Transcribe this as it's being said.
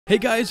Hey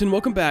guys, and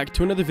welcome back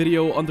to another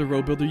video on the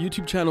RoBuilder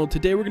YouTube channel.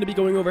 Today we're going to be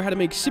going over how to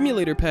make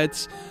simulator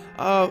pets,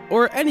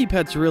 or any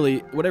pets really,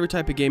 whatever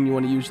type of game you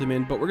want to use them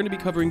in, but we're going to be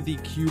covering the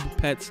cube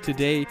pets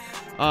today,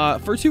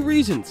 for two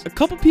reasons. A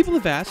couple people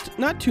have asked,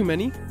 not too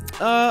many,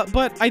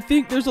 but I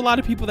think there's a lot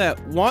of people that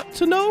want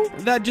to know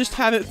that just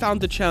haven't found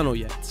the channel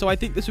yet. So I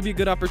think this would be a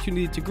good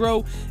opportunity to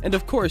grow, and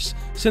of course,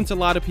 since a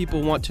lot of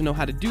people want to know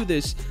how to do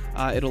this,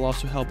 it'll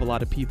also help a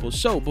lot of people.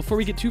 So before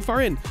we get too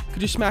far in,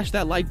 could you smash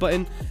that like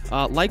button?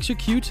 Likes are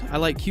cute. I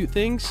like cute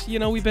things. You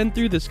know, we've been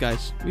through this,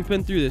 guys. We've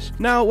been through this.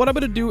 Now, what I'm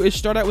going to do is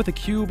start out with a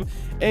cube,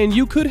 and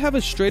you could have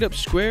a straight up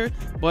square,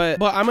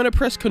 but I'm going to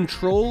press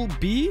Control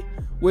B,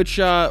 which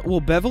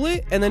will bevel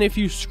it, and then if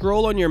you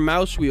scroll on your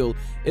mouse wheel,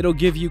 it'll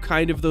give you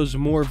kind of those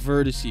more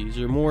vertices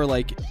or more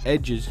like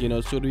edges, you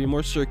know, so it'll be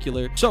more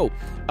circular. So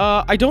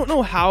I don't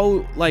know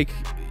how, like,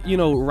 you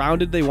know,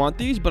 rounded they want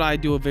these, but I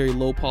do a very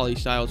low poly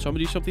style, so I'm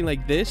gonna do something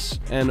like this,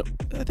 and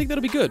I think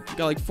that'll be good.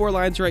 Got like 4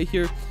 lines right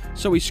here,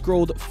 so we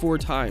scrolled 4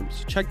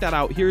 times. Check that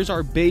out. Here's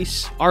our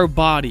base, our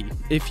body,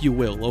 if you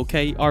will.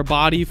 Okay, our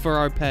body for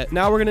our pet.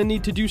 Now we're gonna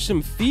need to do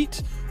some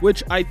feet,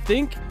 which I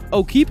think,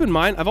 oh, keep in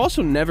mind, I've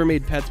also never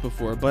made pets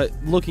before, but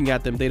looking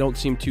at them, they don't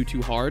seem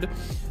too hard.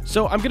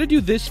 So I'm gonna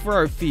do this for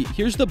our feet.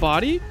 Here's the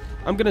body.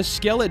 I'm gonna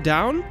scale it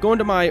down, go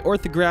into my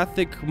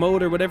orthographic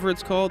mode or whatever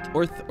it's called.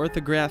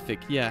 Orthographic,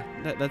 yeah,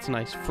 that's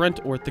nice.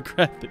 Front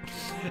orthographic.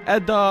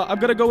 And I'm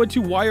gonna go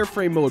into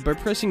wireframe mode by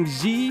pressing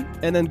Z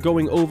and then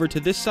going over to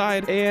this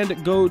side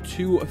and go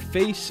to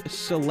face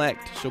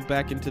select. So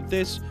back into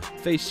this,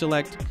 face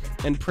select,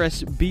 and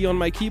press B on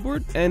my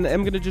keyboard, and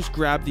I'm gonna just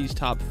grab these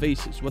top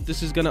faces. What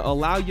this is gonna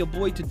allow your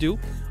boy to do,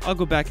 I'll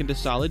go back into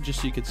solid just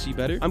so you can see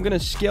better. I'm gonna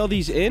scale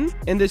these in,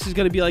 and this is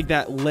gonna be like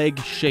that leg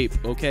shape,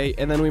 okay?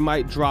 And then we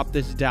might drop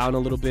this down a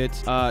little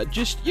bit,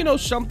 just, you know,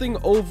 something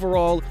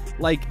overall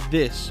like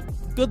this.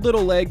 Good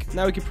little leg.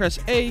 Now we can press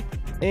A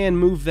and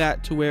move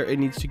that to where it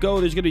needs to go.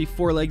 There's gonna be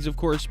 4 legs, of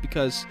course,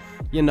 because,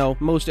 you know,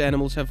 most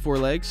animals have 4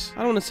 legs.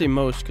 I don't want to say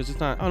most because it's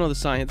not, I don't know the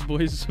science,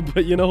 boys,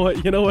 but you know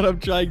what I'm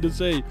trying to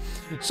say.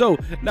 So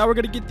now we're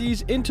gonna get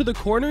these into the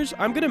corners.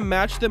 I'm gonna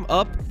match them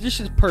up.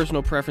 This is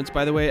personal preference,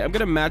 by the way. I'm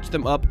gonna match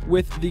them up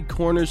with the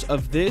corners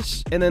of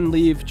this and then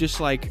leave just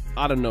like,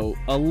 I don't know,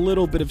 a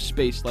little bit of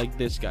space like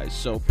this, guys.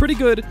 So pretty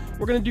good.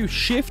 We're gonna do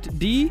Shift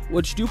D,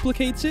 which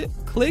duplicates it.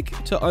 Click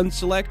to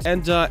unselect,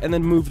 and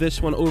then move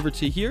this one over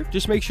to here.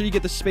 Just make sure you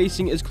get the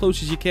spacing as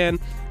close as you can.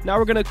 Now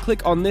we're gonna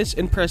click on this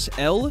and press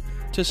L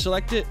to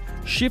select it.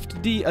 Shift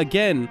D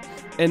again,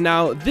 and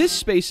now this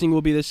spacing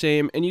will be the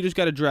same, and you just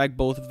got to drag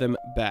both of them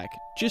back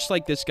just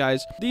like this,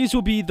 guys. These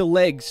will be the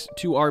legs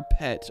to our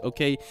pet.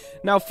 Okay,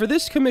 now for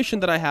this commission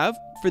that I have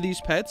for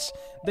these pets,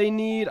 they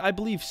need, I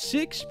believe,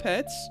 6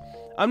 pets.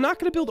 I'm not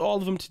going to build all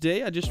of them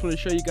today. I just want to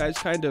show you guys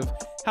kind of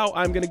how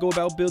I'm going to go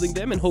about building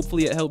them, and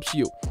hopefully it helps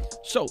you.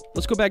 So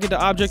let's go back into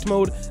object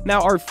mode.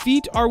 Now our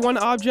feet are one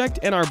object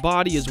and our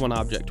body is one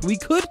object. We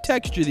could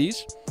texture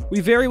these. We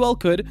very well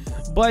could,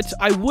 but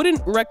I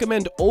wouldn't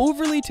recommend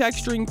overly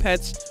texturing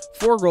pets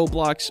for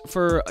Roblox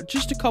for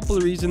just a couple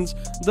of reasons.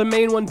 The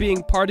main one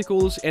being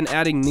particles and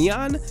adding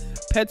neon.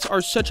 Pets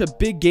are such a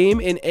big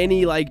game in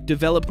any like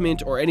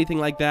development or anything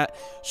like that,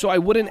 so I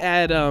wouldn't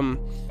add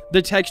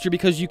the texture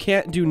because you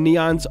can't do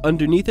neons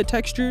underneath a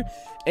texture,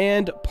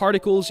 and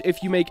particles,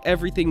 if you make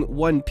everything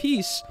one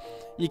piece,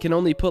 you can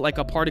only put like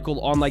a particle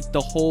on like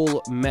the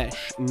whole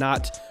mesh,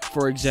 not,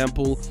 for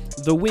example,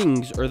 the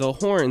wings or the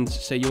horns.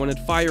 Say you wanted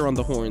fire on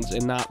the horns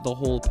and not the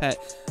whole pet.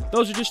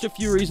 Those are just a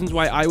few reasons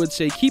why I would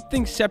say keep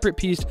things separate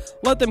pieced,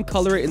 let them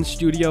color it in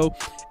Studio.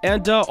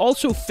 And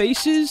also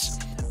faces,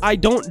 I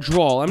don't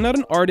draw. I'm not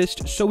an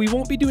artist, so we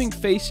won't be doing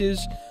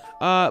faces.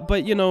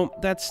 But you know,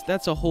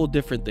 that's a whole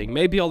different thing.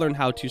 Maybe I'll learn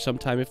how to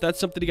sometime. If that's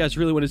something you guys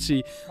really want to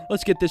see,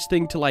 let's get this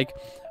thing to like,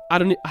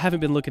 I haven't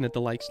been looking at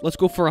the likes. Let's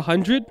go for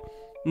 100.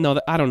 No,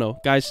 I don't know,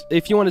 guys.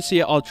 If you want to see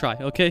it, I'll try,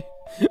 okay?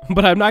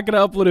 But I'm not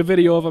gonna upload a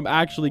video of them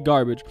actually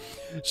garbage.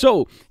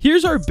 So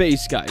here's our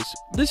base, guys.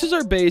 This is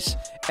our base,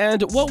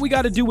 and what we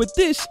got to do with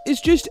this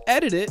is just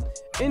edit it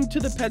into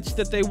the pets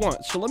that they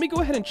want. So let me go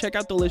ahead and check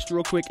out the list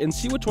real quick and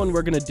see which one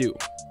we're gonna do.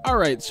 All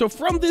right, so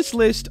from this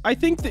list, I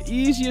think the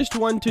easiest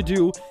one to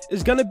do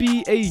is gonna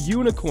be a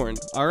unicorn.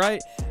 All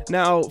right,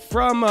 now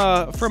from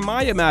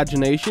my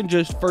imagination,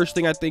 just first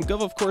thing I think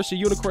of course, a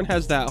unicorn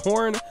has that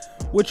horn,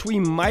 which we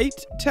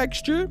might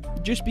texture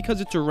just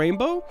because it's a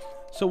rainbow.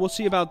 So we'll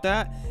see about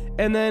that.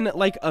 And then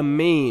like a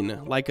mane,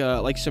 like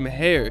some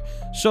hair.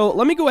 So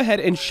let me go ahead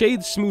and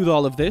shade smooth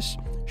all of this.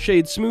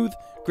 Shade smooth.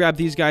 Grab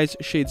these guys,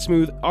 shade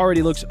smooth.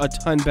 Already looks a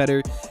ton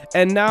better.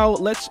 And now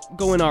let's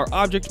go in our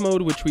object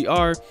mode, which we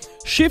are.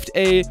 Shift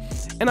A,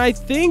 and I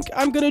think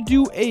I'm gonna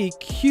do a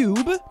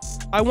cube.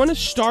 I want to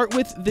start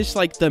with this,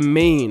 like the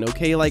mane,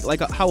 okay?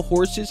 Like how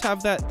horses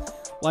have that.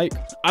 Like,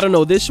 I don't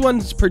know. This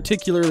one's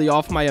particularly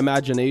off my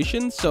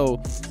imagination,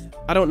 so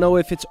I don't know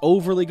if it's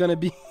overly gonna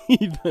be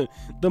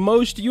the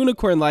most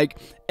unicorn-like,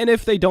 and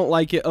if they don't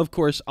like it, of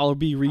course, I'll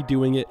be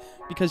redoing it,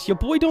 because your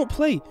boy don't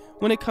play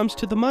when it comes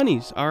to the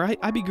monies, alright?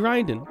 I be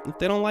grinding. If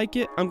they don't like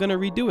it, I'm gonna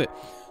redo it.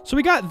 So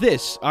we got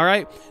this,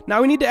 alright?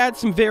 Now we need to add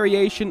some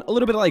variation, a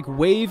little bit of like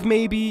wave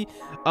maybe.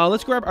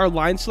 Let's grab our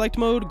line select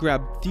mode,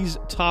 grab these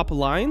top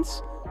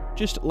lines,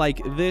 just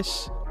like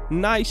this.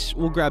 Nice.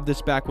 We'll grab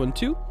this back one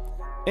too,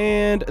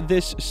 and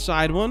this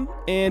side one,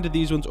 and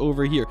these ones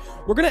over here.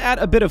 We're gonna add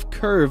a bit of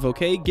curve,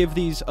 okay? Give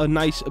these a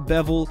nice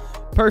bevel.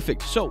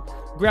 Perfect. So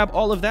grab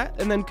all of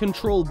that and then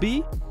Control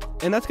B,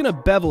 and that's gonna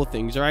bevel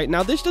things. All right,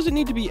 now this doesn't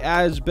need to be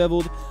as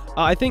beveled.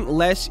 I think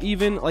less,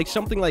 even like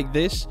something like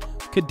this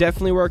could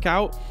definitely work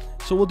out.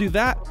 So we'll do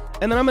that,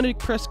 and then I'm gonna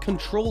press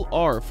Control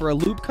R for a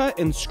loop cut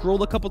and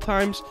scroll a couple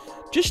times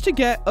just to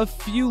get a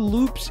few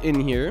loops in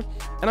here.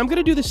 And I'm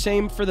gonna do the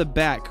same for the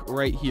back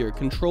right here.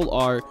 Control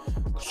R,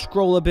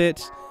 scroll a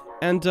bit,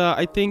 and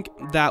I think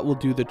that will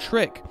do the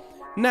trick.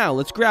 Now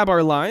let's grab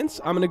our lines.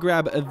 I'm gonna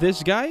grab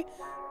this guy,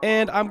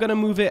 and I'm gonna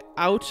move it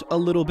out a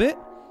little bit,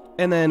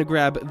 and then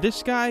grab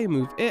this guy,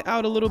 move it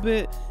out a little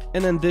bit,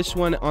 and then this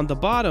one on the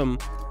bottom,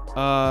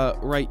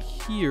 right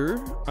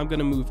here, I'm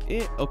gonna move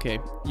it. Okay,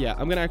 yeah,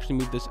 I'm gonna actually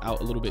move this out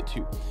a little bit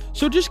too.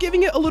 So just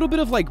giving it a little bit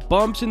of like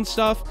bumps and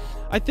stuff.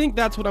 I think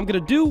that's what I'm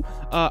gonna do.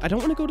 I don't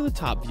want to go to the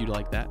top view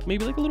like that.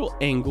 Maybe like a little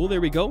angle.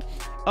 There we go.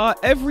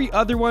 Every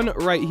other one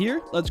right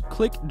here, let's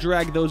click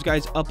drag those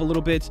guys up a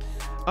little bit.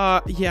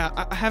 Yeah,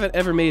 I haven't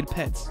ever made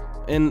pets,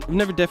 and I've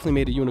never definitely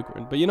made a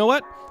unicorn, but you know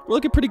what, we're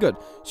looking pretty good.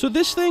 So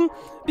this thing,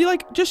 be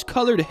like just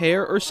colored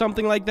hair or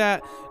something like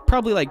that,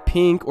 probably like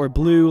pink or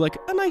blue, like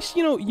a nice,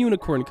 you know,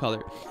 unicorn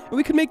color. And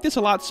we could make this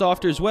a lot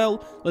softer as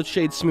well. Let's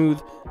shade smooth.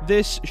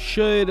 This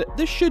should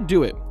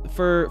do it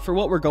for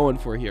what we're going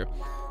for here.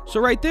 So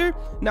right there.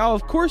 Now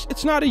of course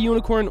it's not a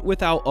unicorn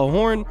without a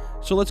horn,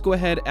 so let's go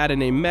ahead, add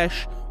in a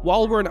mesh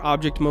while we're in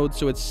object mode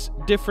so it's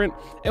different,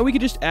 and we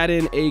could just add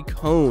in a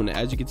cone.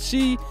 As you can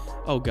see,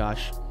 oh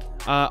gosh,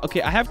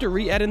 okay, I have to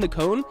re-add in the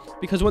cone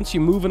because once you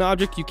move an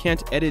object, you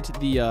can't edit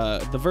the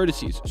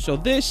vertices. So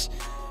this,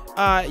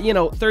 you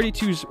know,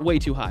 32 is way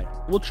too high.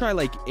 We'll try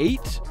like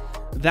 8.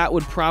 That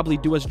would probably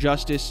do us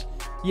justice.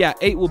 Yeah,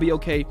 8 will be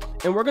okay.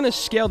 And we're gonna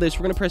scale this.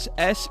 We're gonna press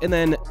S and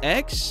then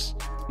X.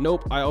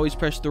 Nope, I always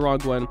pressed the wrong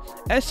one.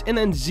 S and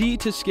then Z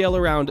to scale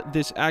around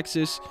this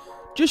axis,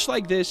 just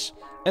like this.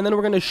 And then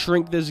we're gonna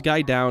shrink this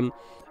guy down.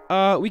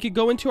 We could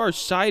go into our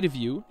side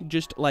view,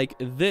 just like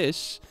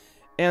this,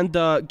 and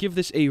give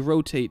this a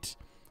rotate,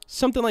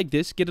 something like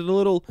this. Get it a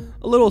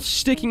little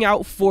sticking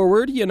out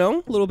forward, you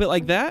know, a little bit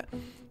like that.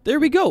 There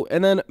we go.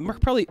 And then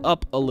probably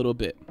up a little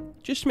bit.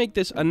 Just make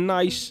this a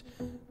nice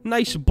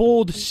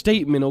bold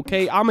statement,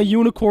 okay? I'm a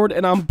unicorn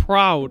and I'm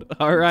proud.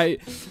 All right.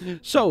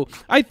 So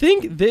I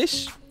think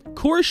this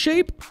core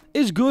shape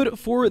is good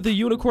for the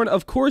unicorn.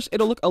 Of course,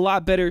 it'll look a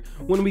lot better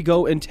when we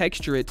go and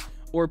texture it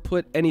or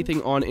put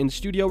anything on in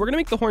Studio. We're gonna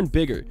make the horn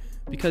bigger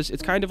because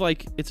it's kind of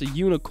like it's a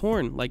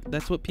unicorn. Like,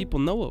 that's what people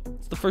know of.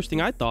 It's the first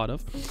thing I thought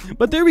of.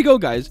 But there we go,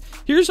 guys.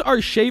 Here's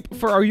our shape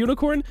for our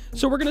unicorn.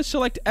 So we're gonna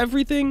select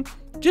everything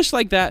just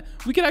like that.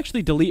 We could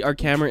actually delete our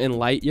camera in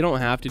light. You don't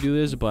have to do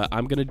this, but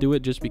I'm gonna do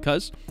it just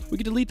because. We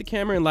can delete the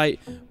camera in light,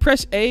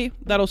 press A,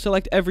 that'll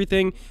select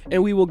everything,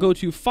 and we will go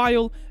to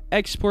File,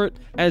 Export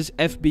as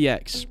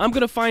FBX. I'm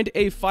gonna find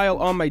a file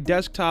on my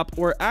desktop,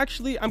 or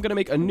actually I'm gonna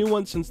make a new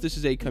one since this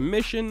is a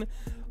commission.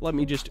 Let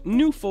me just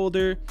new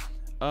folder.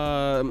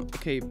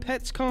 Okay,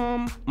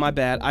 PetsCom. My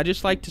bad, I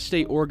just like to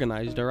stay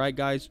organized. All right,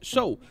 guys,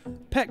 so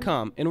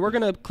PetCom, and we're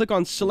gonna click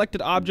on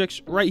selected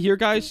objects right here,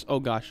 guys. Oh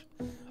gosh,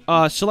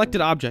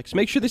 selected objects.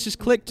 Make sure this is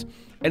clicked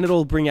and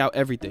it'll bring out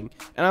everything.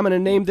 And I'm gonna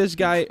name this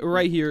guy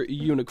right here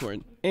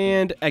unicorn,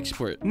 and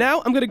export.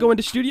 Now I'm gonna go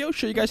into Studio,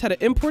 show you guys how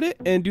to import it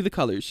and do the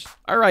colors.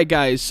 All right,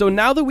 guys, so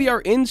now that we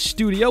are in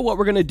Studio, what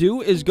we're gonna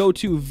do is go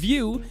to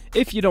View,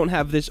 if you don't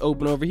have this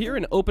open over here,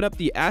 and open up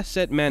the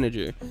Asset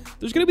Manager.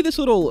 There's gonna be this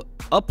little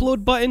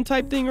upload button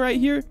type thing right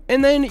here,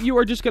 and then you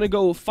are just gonna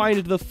go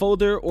find the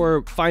folder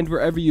or find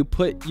wherever you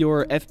put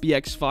your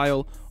FBX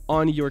file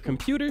on your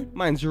computer.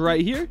 Mine's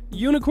right here,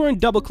 unicorn.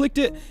 Double clicked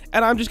it,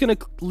 and I'm just gonna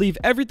leave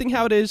everything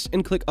how it is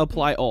and click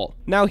apply all.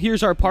 Now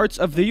here's our parts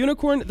of the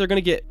unicorn. They're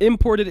gonna get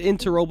imported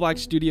into Roblox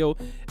Studio,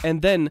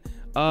 and then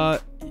I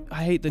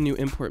hate the new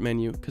import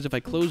menu because if I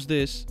close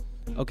this,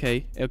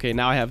 okay,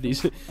 now I have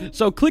these.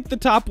 So click the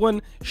top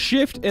one,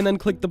 shift, and then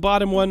click the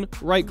bottom one,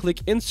 right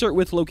click, insert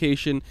with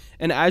location,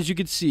 and as you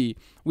can see,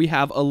 we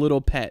have a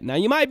little pet. Now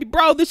you might be,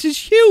 bro, this is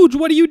huge,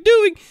 what are you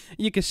doing?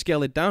 You can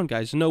scale it down,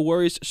 guys, no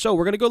worries. So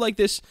we're gonna go like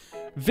this,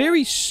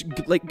 very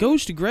like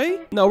ghost gray.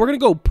 No, we're gonna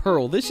go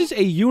pearl. This is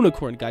a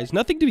unicorn, guys,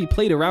 nothing to be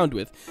played around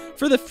with.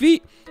 For the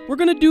feet, we're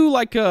gonna do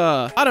like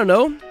I don't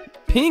know,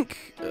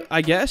 pink,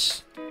 I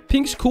guess.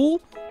 Pink's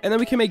cool. And then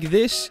we can make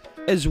this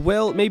as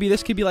well. Maybe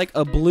this could be like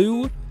a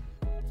blue,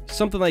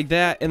 something like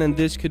that, and then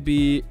this could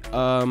be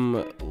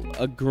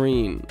a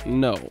green.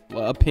 No,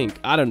 a pink.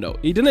 I don't know,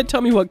 he didn't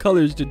tell me what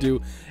colors to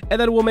do. And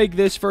then we'll make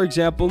this, for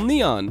example,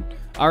 neon.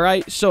 All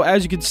right, so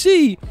as you can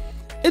see,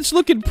 it's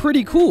looking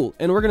pretty cool.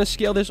 And we're going to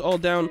scale this all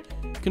down.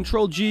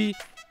 Control G,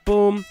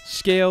 boom,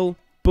 scale,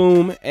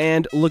 boom,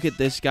 and look at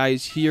this,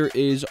 guys. Here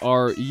is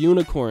our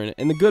unicorn.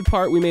 And the good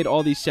part, we made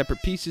all these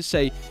separate pieces.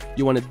 Say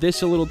you wanted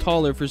this a little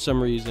taller for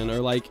some reason, or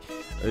like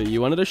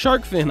you wanted a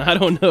shark fin, I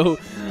don't know.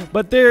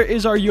 But there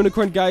is our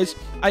unicorn, guys.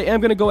 I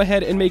am going to go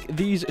ahead and make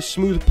these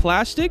smooth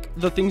plastic,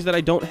 the things that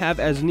I don't have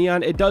as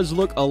neon. It does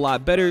look a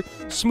lot better.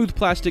 Smooth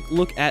plastic,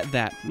 look at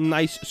that.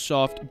 Nice,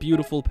 soft,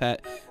 beautiful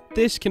pet.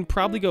 This can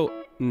probably go...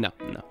 No.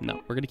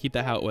 We're going to keep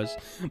that how it was.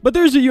 But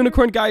there's a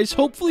unicorn, guys.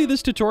 Hopefully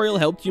this tutorial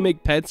helped you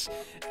make pets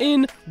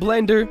in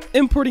Blender,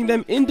 importing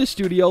them into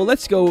Studio.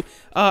 Let's go.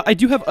 I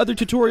do have other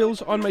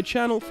tutorials on my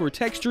channel for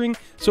texturing,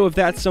 so if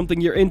that's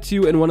something you're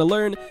into and want to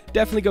learn,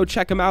 definitely go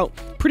check them out.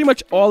 Pretty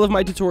much all of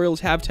my tutorials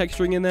have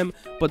texturing in them,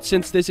 but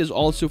since this is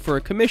also for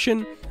a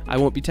commission, I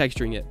won't be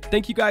texturing it.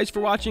 Thank you guys for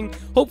watching.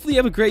 Hopefully you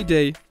have a great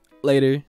day. Later.